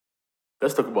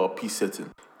Let's talk about P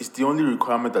setting. It's the only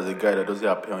requirement as a guy that doesn't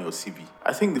appear on your CV.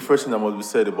 I think the first thing that must be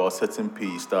said about setting P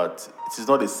is that it is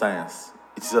not a science,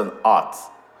 it is an art.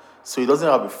 So it doesn't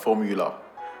have a formula,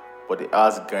 but it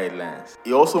has guidelines.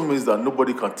 It also means that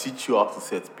nobody can teach you how to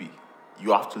set P.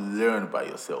 You have to learn by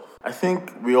yourself. I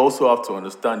think we also have to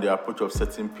understand the approach of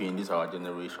setting P in this our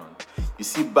generation. You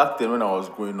see, back then when I was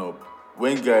growing up,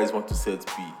 when guys want to set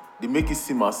P, they make it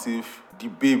seem as if the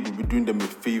babe will be doing them a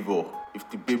favor if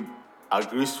the babe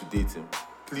agrees to date him.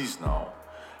 Please now,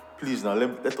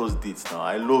 let us date now.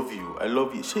 I love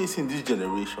you. She is in this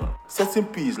generation. Setting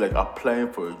P is like applying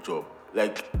for a job.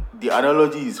 Like, the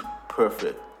analogy is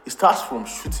perfect. It starts from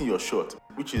shooting your shot,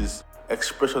 which is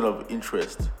expression of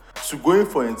interest, to going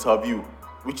for an interview,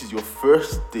 which is your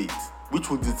first date, which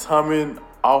will determine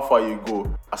how far you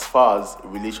go as far as a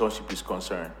relationship is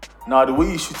concerned. Now, the way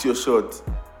you shoot your shot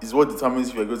is what determines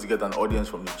if you're going to get an audience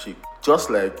from the chick.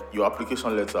 Just like your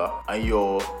application letter and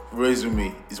your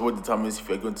resume is what determines if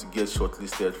you're going to get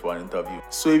shortlisted for an interview.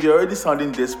 So if you're already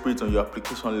sounding desperate on your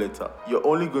application letter, you're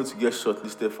only going to get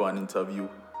shortlisted for an interview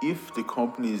if the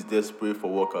company is desperate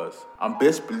for workers. And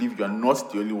best believe you are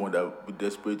not the only one that will be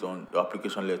desperate on your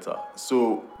application letter.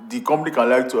 So the company can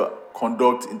like to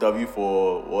conduct interview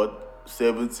for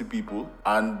 70 people,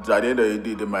 and at the end of the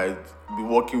day they might be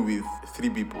working with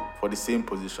 3 people for the same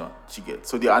position. You get?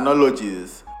 So the analogy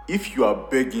is, if you are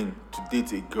begging to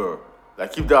date a girl,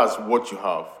 like if that's what you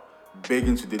have,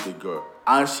 begging to date a girl,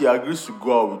 and she agrees to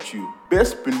go out with you,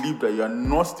 best believe that you are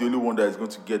not the only one that is going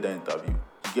to get that interview.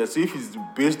 You get? So if it's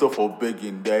based off of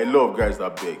begging, there are a lot of guys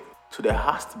that beg. So there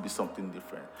has to be something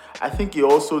different. I think it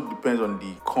also depends on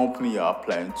the company you're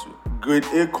applying to. Grade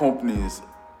A companies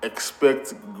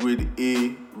expect grade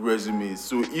A resumes.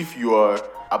 So if you are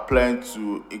applying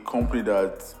to a company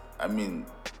that,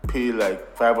 pay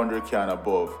like 500k and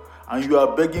above, and you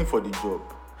are begging for the job,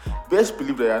 best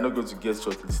believe that you are not going to get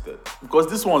shortlisted. Because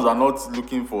these ones are not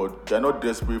they're not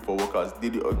desperate for workers. They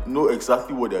know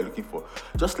exactly what they're looking for.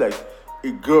 Just like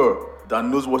a girl that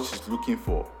knows what she's looking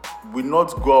for will not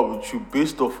go out with you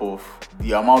based off of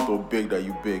the amount of beg that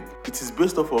you beg. It is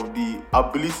based off of the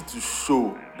ability to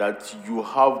show that you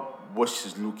have what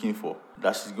she's looking for,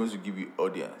 that she's going to give you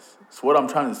audience. So what I'm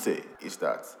trying to say is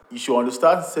that you should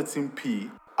understand setting P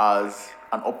as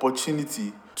an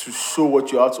opportunity to show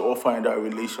what you have to offer in that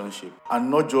relationship,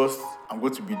 and not just, I'm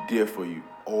going to be there for you,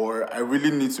 or I really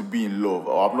need to be in love,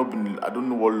 or I don't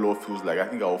know what love feels like. I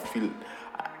think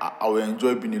I will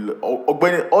enjoy being in love.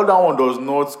 All that one does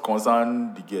not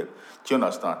concern the girl. Do you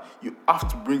understand? You have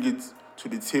to bring it to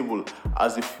the table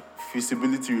as a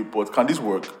feasibility report. Can this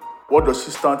work? What does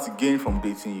she stand to gain from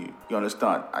dating you? You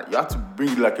understand? You have to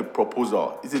bring it like a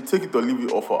proposal. It's a take it or leave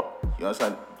it offer. You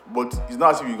understand? But it's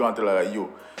not as if you're going to tell her, like, yo,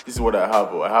 this is what I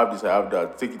have, or I have this, I have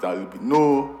that, take it and leave it.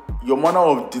 No, your manner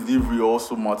of delivery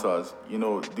also matters. You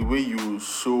know, the way you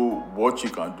show what you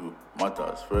can do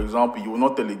matters. For example, you will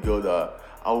not tell a girl that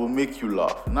I will make you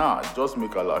laugh. Nah, just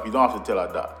make her laugh. You don't have to tell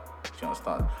her that. You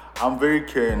understand? I'm very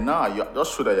caring. Nah, you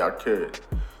just show that you're caring.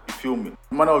 You feel me?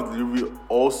 The manner of delivery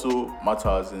also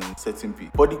matters in setting P.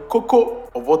 But the cocoa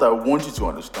of what I want you to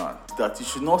understand is that you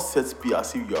should not set P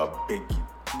as if you are begging.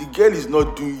 The girl is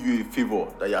not doing you a favor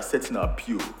that you are setting her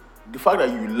P. The fact that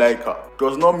you like her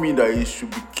does not mean that you should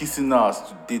be kissing her as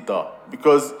to date her,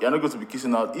 because you're not going to be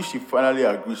kissing her. If she finally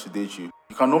agrees to date you,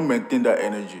 you cannot maintain that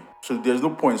energy. So there's no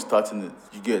point in starting it.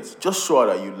 You get? Just show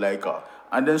her that you like her,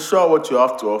 and then show her what you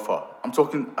have to offer. I'm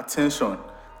talking attention,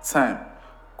 time,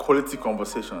 quality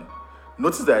conversation.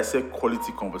 Notice that I said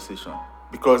quality conversation,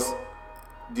 because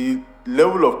the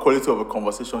level of quality of a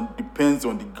conversation depends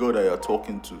on the girl that you're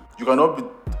talking to. You cannot be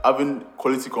having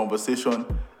quality conversation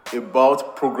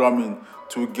about programming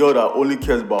to a girl that only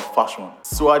cares about fashion.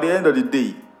 So at the end of the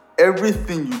day,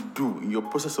 everything you do in your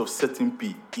process of setting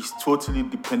P is totally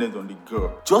dependent on the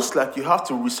girl. Just like you have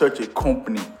to research a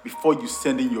company before you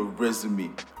send in your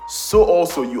resume, so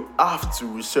also you have to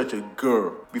research a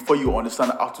girl before you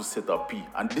understand how to set up P.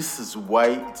 And this is why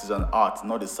it is an art,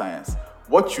 not a science.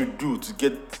 What you do to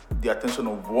get the attention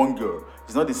of one girl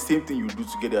is not the same thing you do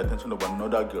to get the attention of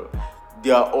another girl. They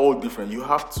are all different. You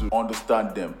have to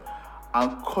understand them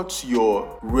and cut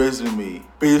your resume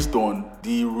based on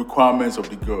the requirements of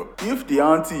the girl. If the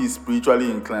auntie is spiritually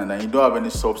inclined and you don't have any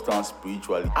substance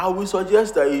spiritually, I will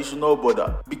suggest that you should not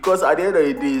bother, because at the end of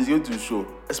the day, it's going to show.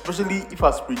 Especially if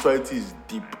her spirituality is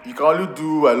deep. You can only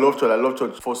do I love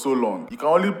church for so long. You can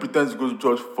only pretend to go to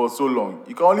church for so long.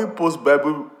 You can only post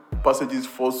Bible passages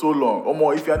for so long.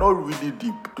 If you are not really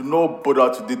deep, do not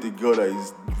bother to date a girl that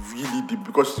is really deep,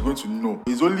 because she's going to know.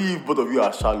 It's only if both of you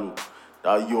are shallow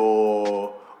that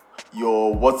your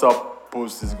WhatsApp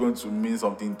post is going to mean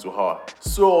something to her.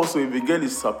 So also, if a girl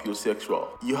is sapiosexual,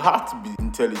 you have to be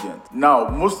intelligent. Now,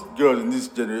 most girls in this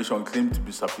generation claim to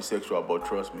be sapiosexual, but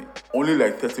trust me, only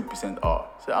like 30% are.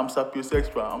 Say, I'm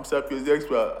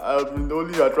sapiosexual, I've been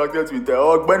only attracted to it.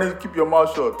 Oh, Benny, keep your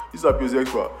mouth shut. You're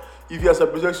sapiosexual. If you're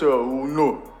sapiosexual, we will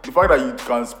know. The fact that you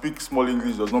can speak small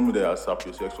English does not mean that you're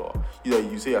sapiosexual. Either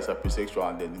you say you're sapiosexual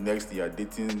and then the next day you're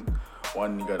dating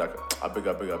one nigga that I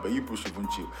beg, you push even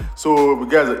chill. So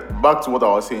guys, back to what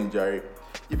I was saying, Jerry.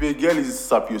 If a girl is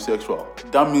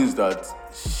sapiosexual, that means that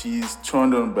she's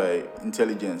turned on by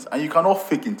intelligence. And you cannot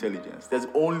fake intelligence. There's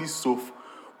only so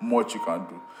much you can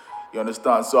do. You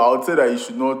understand? So I would say that you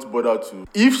should not bother to.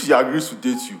 If she agrees to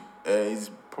date you, it's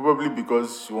probably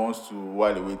because she wants to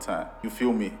while away time. You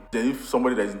feel me? Then if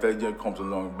somebody that is intelligent comes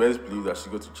along, best believe that she's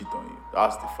going to cheat on you.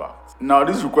 That's the fact. Now,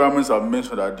 these requirements I've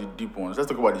mentioned are the deep ones. Let's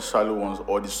talk about the shallow ones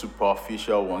or the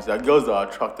superficial ones. There are girls that are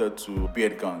attracted to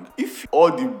beard gang. If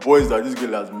all the boys that this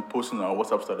girl has been posting on her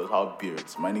WhatsApp status have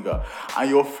beards, my nigga, and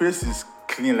your face is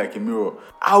clean like a mirror,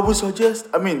 I would suggest,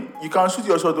 you can shoot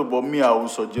your shot, but me, I would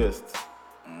suggest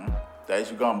that you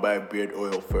should go and buy beard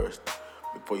oil first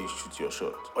before you shoot your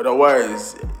shot.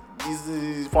 Otherwise,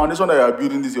 this foundation that you're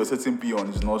building your setting P on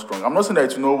is not strong. I'm not saying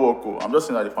that it will not work, I'm just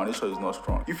saying that the foundation is not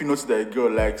strong. If you notice that a girl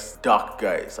likes dark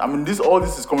guys, all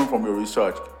this is coming from your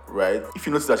research, right? If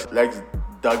you notice that she likes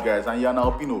dark guys and you're an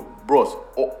albino, bros,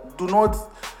 do not.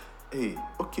 Hey,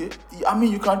 okay.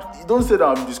 You can't. Don't say that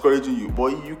I'm discouraging you,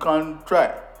 but you can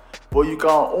try. But you can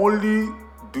only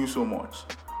do so much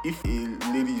if a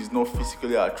lady is not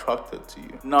physically attracted to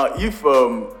you. Now, if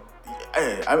I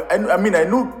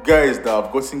know guys that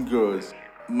have gotten girls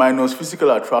minus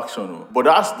physical attraction, but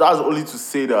that's only to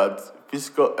say that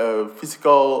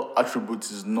physical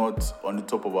attributes is not on the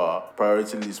top of our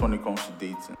priority list when it comes to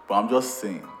dating. But I'm just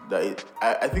saying that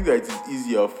I think that it is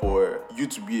easier for you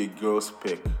to be a girl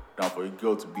spec than for a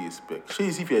girl to be a spec.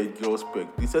 If you're a girl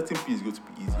spec, the setting P is going to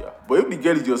be easier. But if the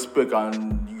girl is your spec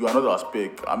and you are not a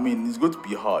spec, it's going to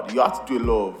be hard. You have to do a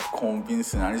lot of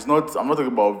convincing, and I'm not talking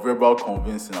about verbal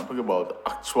convincing. I'm talking about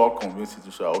actual convincing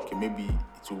to show, okay, maybe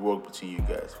it will work between you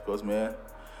guys. Because man,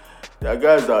 there are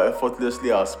guys that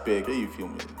effortlessly are spec. Hey, you feel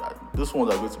me? Those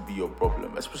ones are going to be your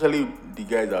problem, especially the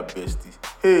guys that are besties.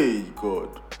 Hey,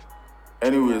 God.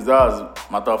 Anyways, that's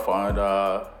matter for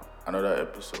another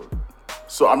episode.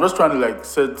 So I'm just trying to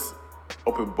set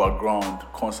up a background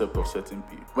concept of setting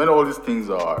P. When all these things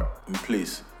are in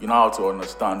place, you know how to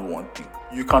understand one thing.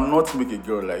 You cannot make a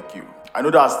girl like you. I know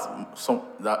that's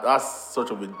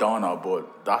such of a downer,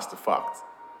 but that's the fact.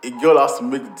 A girl has to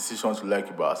make the decision to like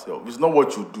you by herself. It's not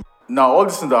what you do. Now, all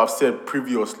these things that I've said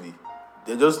previously,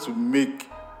 they're just to make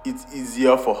it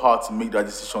easier for her to make that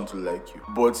decision to like you.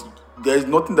 But there is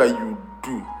nothing that you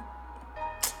do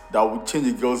that will change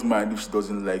a girl's mind if she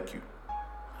doesn't like you.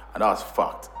 And that's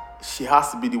fact. She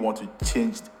has to be the one to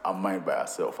change her mind by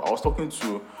herself. I was talking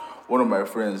to one of my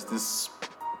friends this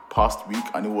past week,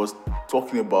 and he was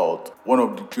talking about one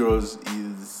of the girls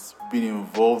he's been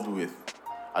involved with.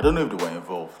 I don't know if they were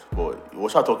involved, but he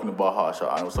was talking about her,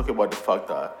 and he was talking about the fact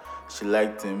that she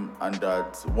liked him and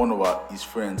that one of his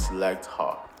friends liked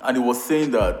her. And he was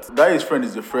saying that his friend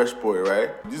is a fresh boy,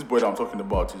 right? This boy that I'm talking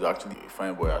about is actually a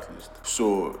fine boy at least.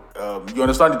 So, you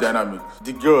understand the dynamics.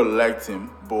 The girl liked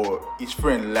him, but his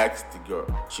friend likes the girl.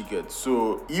 She gets.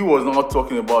 So, he was not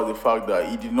talking about the fact that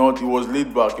he was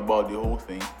laid back about the whole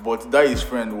thing, but that his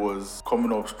friend was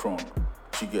coming up strong.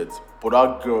 She gets. But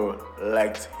that girl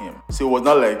liked him. So, it was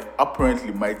not like,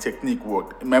 apparently, my technique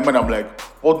worked. In my mind, I'm like,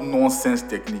 what nonsense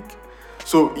technique?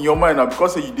 So in your mind now,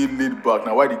 because you did laid back,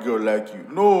 now why the girl like you?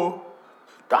 No,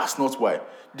 that's not why.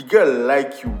 The girl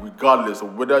like you regardless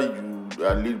of whether you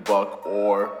are laid back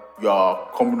or you are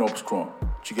coming up strong.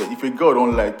 If a girl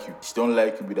don't like you, she don't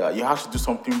like you with that. You have to do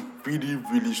something really,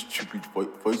 really stupid for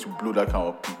you to blow that kind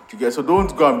of peak. So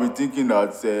don't go and be thinking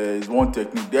that it's one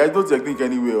technique. There is no technique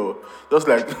anywhere. Just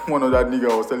like one of that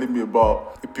nigga was telling me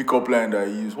about a pickup line that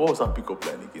he used. What was that pickup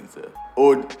line again, sir?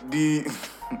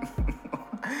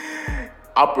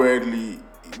 Apparently,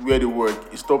 where they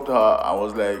work, he stopped her and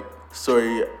was like,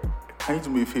 sorry, can you do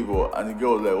me a favor? And the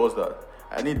girl was like, what's that?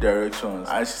 I need directions.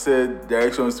 And she said,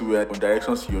 directions to where?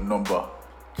 Directions to your number.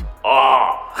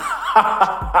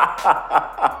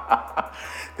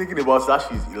 Thinking about that,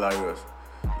 she's hilarious.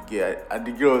 Yeah, and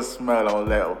the girl smiled. I was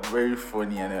like, oh, very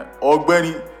funny. And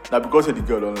Benny, now because the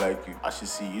girl don't like you, as you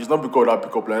see, it's not because that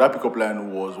pickup line. That pickup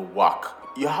line was whack.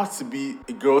 You have to be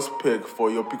a girl's peg for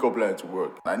your pickup line to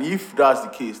work. And if that's the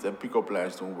case, then pickup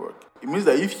lines don't work. It means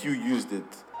that if you used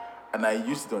it and I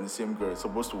used it on the same girl, it's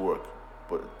supposed to work.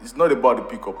 But it's not about the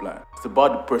pickup line. It's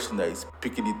about the person that is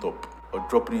picking it up. or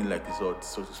dropping in like it's hot,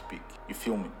 so to speak. You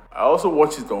feel me? I also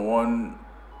watched it on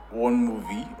one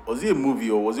movie. Was it a movie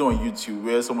or was it on YouTube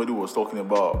where somebody was talking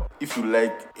about if you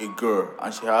like a girl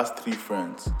and she has 3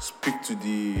 friends, speak to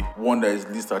the one that is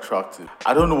least attractive.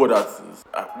 I don't know what that is.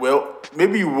 Well,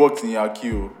 maybe it worked in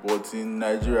Yakio, but in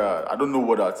Nigeria, I don't know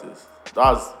what that is.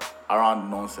 That's around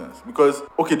nonsense. Because,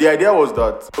 okay, the idea was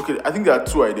that, okay, I think there are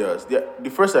 2 ideas. The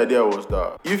first idea was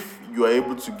that if you are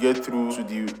able to get through to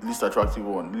the least attractive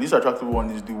one, the least attractive one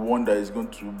is the one that is going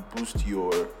to boost your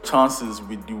chances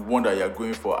with the one that you are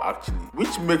going for actually.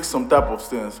 Which makes some type of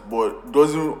sense, but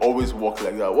doesn't always work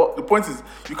like that. What the point is,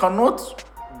 you cannot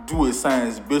do a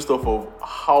science based off of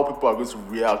how people are going to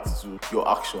react to your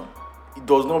action. It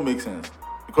does not make sense.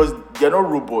 Because they are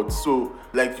not robots, so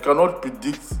like you cannot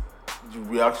predict the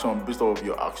reaction based off of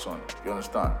your action. You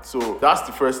understand? So that's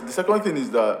the first. The second thing is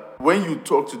that when you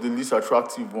talk to the least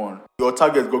attractive one, your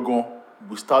target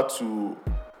will start to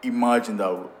imagine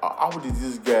that how did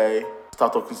this guy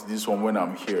start talking to this one when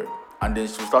I'm here? And then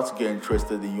she'll start to get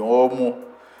interested in you. Oh,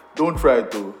 don't try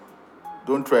it though.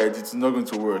 Don't try it. It's not going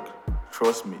to work.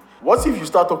 Trust me. What if you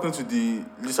start talking to the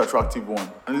least attractive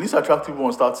one and the least attractive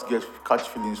one starts to catch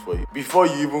feelings for you before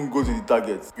you even go to the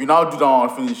target? You now do that one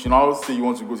and finish. You now say you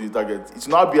want to go to the target. It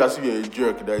will not be as if you're a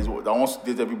jerk that wants to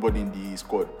date everybody in the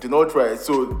squad. Do not try it.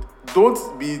 So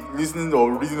don't be listening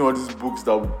or reading all these books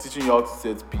that will teaching you how to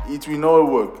set P. It will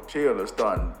not work. Sure, you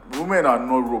understand? Women are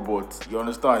not robots. You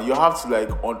understand? You have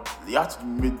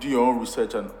to do your own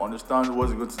research and understand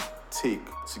what's going to take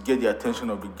to get the attention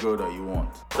of the girl that you want.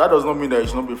 That does not mean that you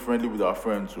should not be friendly with our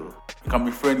friends. So you can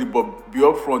be friendly, but be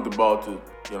upfront about it.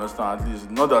 You understand? At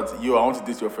least not that I want to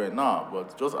date your friend,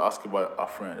 but just ask about our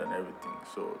friend and everything.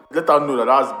 So let her know that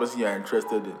that's the person you're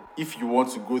interested in. If you want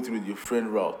to go through the friend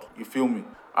route, you feel me?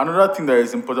 Another thing that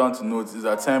is important to note is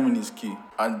that timing is key,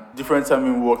 and different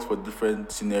timing works for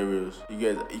different scenarios.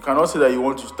 You cannot say that you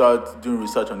want to start doing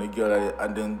research on a girl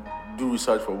and then do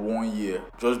research for 1 year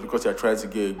just because you're trying to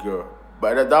get a girl.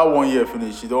 By that 1 year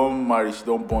finish, she don't marry, she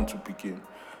don't born to picking.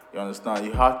 You understand?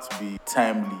 You have to be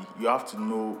timely. You have to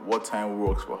know what time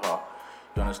works for her.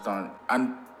 You understand?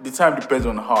 And the time depends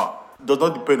on her. It does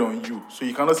not depend on you. So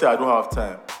you cannot say I don't have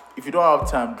time. If you don't have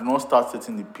time, do not start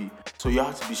setting the P. So you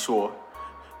have to be sure.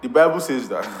 The Bible says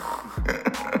that.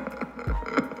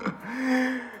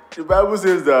 The Bible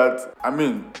says that,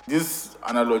 this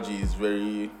analogy is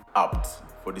very apt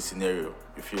for the scenario.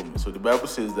 You feel me? So the Bible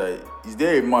says that, is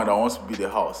there a man that wants to build a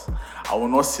house? I will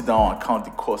not sit down and count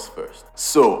the cost first.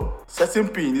 So setting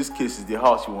P in this case is the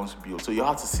house you want to build. So you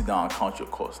have to sit down and count your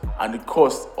cost. And the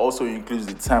cost also includes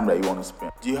the time that you want to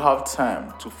spend. Do you have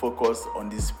time to focus on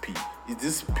this P? Is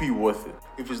this P worth it?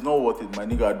 If it's not worth it, my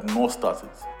nigga, do not start it.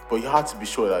 But you have to be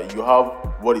sure that you have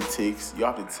what it takes, you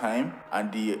have the time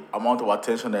and the amount of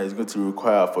attention that is going to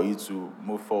require for you to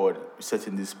move forward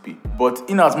setting this P. But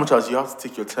in as much as you have to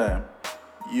take your time,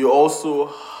 you also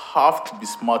have to be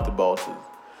smart about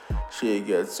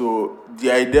it. So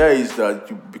the idea is that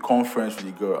you become friends with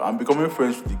the girl, and becoming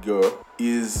friends with the girl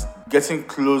is getting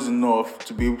close enough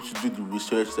to be able to do the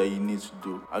research that you need to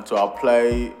do and to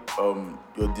apply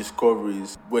your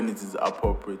discoveries when it is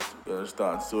appropriate. You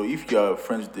understand? So if you are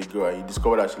friends with the girl and you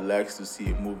discover that she likes to see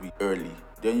a movie early,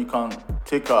 then you can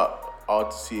take her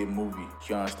out to see a movie.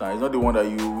 You understand? It's not the one that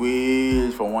you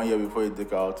wait for 1 year before you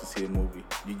take her out to see a movie.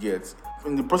 You get?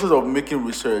 In the process of making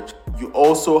research, you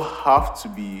also have to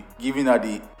be giving her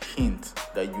the hint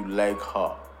that you like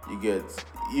her. You get?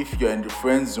 If you're in the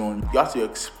friend zone, you have to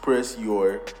express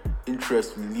your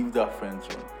interest to leave that friend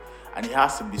zone. And it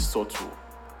has to be subtle.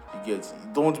 You get?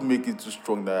 Don't make it too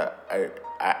strong that I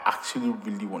actually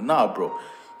really want. Nah, bro.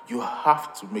 You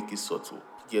have to make it subtle.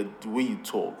 You get? The way you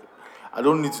talk. I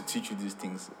don't need to teach you these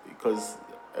things because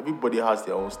everybody has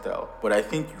their own style. But I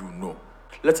think you know.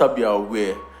 Let her be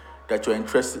aware that you're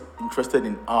interested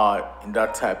in her in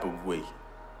that type of way.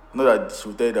 Not that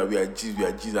she'll tell you that we are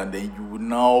G's, and then you will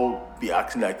now be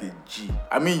acting like a G.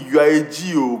 You are a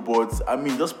G, but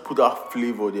just put that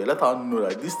flavor there. Let her know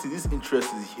that this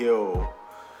interest is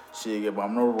here, but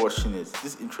I'm not rushing it.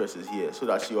 This interest is here, so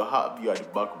that she will have you at the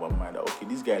back of her mind that, okay,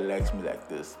 this guy likes me like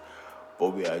this, but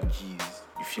we are G's.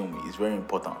 You feel me? It's very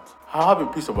important. I have a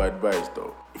piece of advice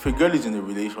though. If a girl is in a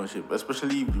relationship,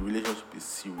 especially if the relationship is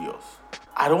serious,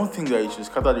 I don't think that you should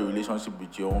scatter the relationship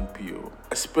with your own PO.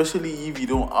 Especially if you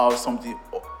don't have something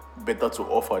better to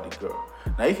offer the girl.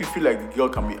 Now, if you feel like the girl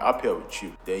can be happier with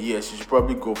you, then yes, you should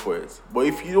probably go for it. But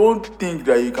if you don't think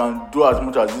that you can do as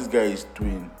much as this guy is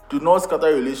doing, do not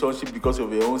scatter your relationship because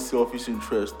of your own selfish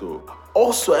interest though.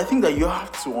 Also, I think that you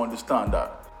have to understand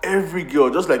that every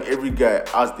girl, just like every guy,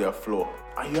 has their flaw.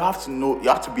 And you have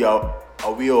to be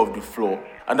aware of the flaw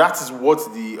And that is what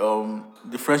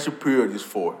the friendship period is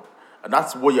for. And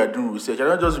that's what you're doing research. You're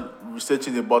not just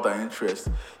researching about our interests.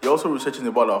 You're also researching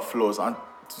about our flaws and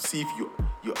to see if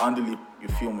you handle it, you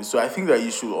feel me. So I think that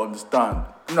you should understand,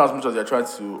 in as much as you're trying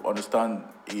to understand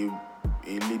a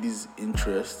lady's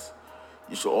interest,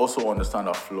 you should also understand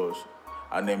her flaws.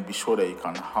 And then be sure that you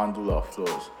can handle her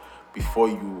flaws before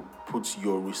you put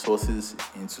your resources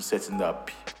into setting that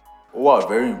P. Wow,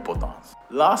 very important.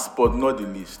 Last but not the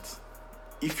least,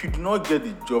 if you do not get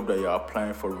the job that you're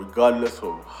applying for, regardless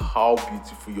of how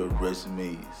beautiful your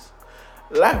resume is,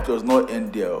 life does not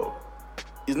end there.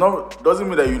 Doesn't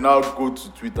mean that you now go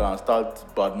to Twitter and start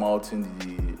bad-mouthing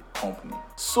the company.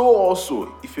 So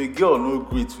also, if a girl no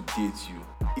agree to date you,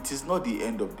 it is not the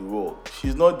end of the world.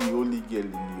 She's not the only girl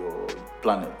in your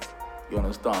planet. You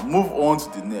understand? Move on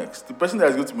to the next. The person that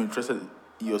is going to be interested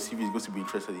in your CV is going to be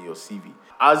interested in your CV.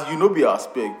 As you know, be a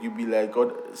spec, you be like,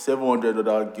 God, 700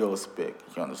 other girls spec.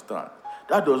 You understand?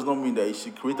 That does not mean that you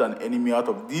should create an enemy out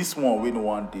of this one when no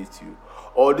one dates you,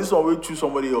 or this one will choose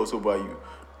somebody else over you.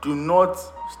 Do not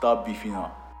start beefing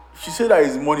her. If she said that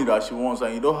it's money that she wants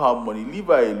and you don't have money, leave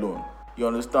her alone. You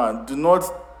understand? Do not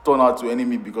turn her to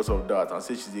enemy because of that and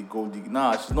say she's a gold digger.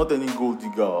 Nah, she's not any gold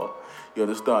digger. You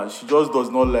understand? She just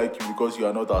does not like you because you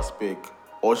are not a spec,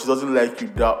 or she doesn't like you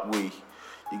that way.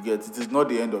 You get it? Is not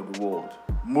the end of the world.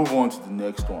 Move on to the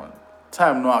next one.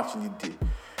 Time not actually day.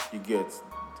 You get?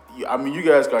 You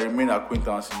guys can remain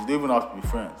acquaintances. You don't even have to be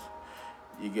friends.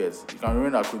 You get? You can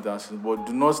remain acquaintances, but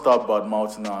do not start bad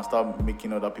mouthing her and start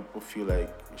making other people feel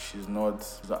like she's not.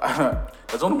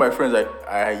 That's one of my friends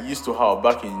I used to have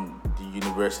back in the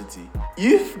university.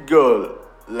 If girl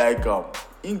like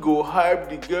he go hype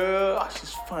the girl,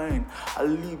 she's fine, her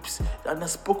lips, and her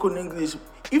spoken English.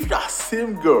 If that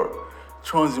same girl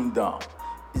turns him down,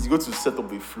 he's going to set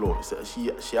up a flaw.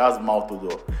 She has mouth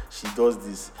odor, she does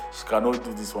this, she cannot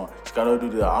do this one, she cannot do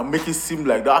that, and make it seem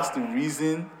like that's the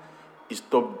reason he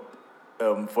stopped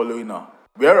following her.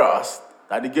 Whereas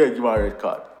that the girl give her a red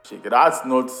card. That's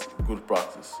not good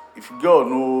practice. If a girl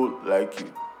no like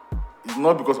you, it's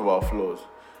not because of her flaws,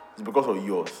 it's because of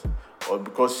yours, or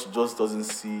because she just doesn't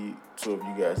see two of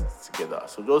you guys together.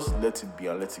 So just let it be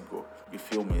and let it go. You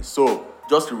feel me? So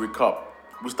just to recap,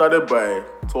 we started by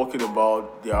talking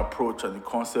about the approach and the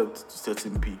concept to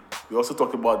setting P. We also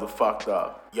talked about the fact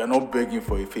that you're not begging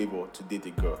for a favor to date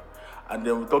a girl. And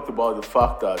then we talked about the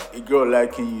fact that a girl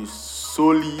liking you is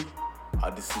solely a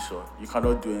decision. You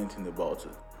cannot do anything about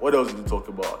it. What else did we talk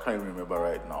about? I can't even remember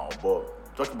right now, but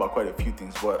we talked about quite a few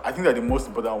things. But I think that the most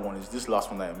important one is this last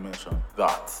one that I mentioned,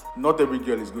 that not every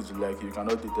girl is going to like you. You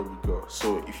cannot date every girl.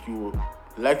 So if you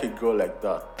like a girl like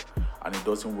that and it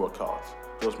doesn't work out,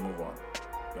 just move on.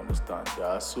 You understand? There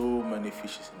are so many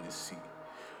fishes in the sea.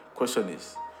 Question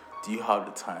is, do you have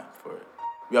the time for it?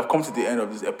 We have come to the end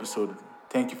of this episode.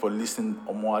 Thank you for listening.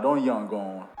 Omo, I don't young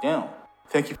go damn.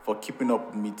 Thank you for keeping up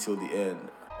with me till the end.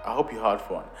 I hope you had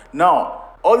fun.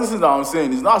 Now, all this things that I'm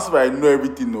saying is not as if I know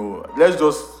everything. No, let's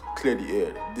just clear the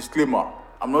air. Disclaimer: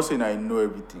 I'm not saying I know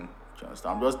everything. You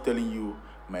understand? I'm just telling you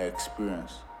my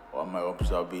experience or my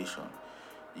observation.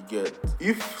 You get?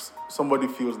 If somebody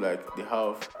feels like they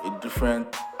have a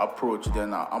different approach,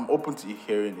 then I'm open to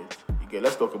hearing it. You get?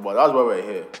 Let's talk about it. That's why we're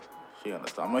here. You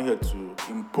understand? I'm not here to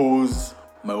impose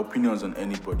my opinions on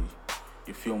anybody.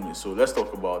 You feel me? So let's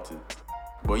talk about it.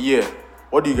 But yeah,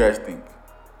 what do you guys think?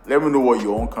 Let me know what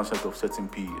your own concept of setting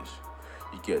P is.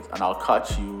 You get? And I'll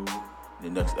catch you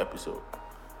in the next episode.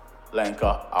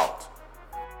 Lanka out.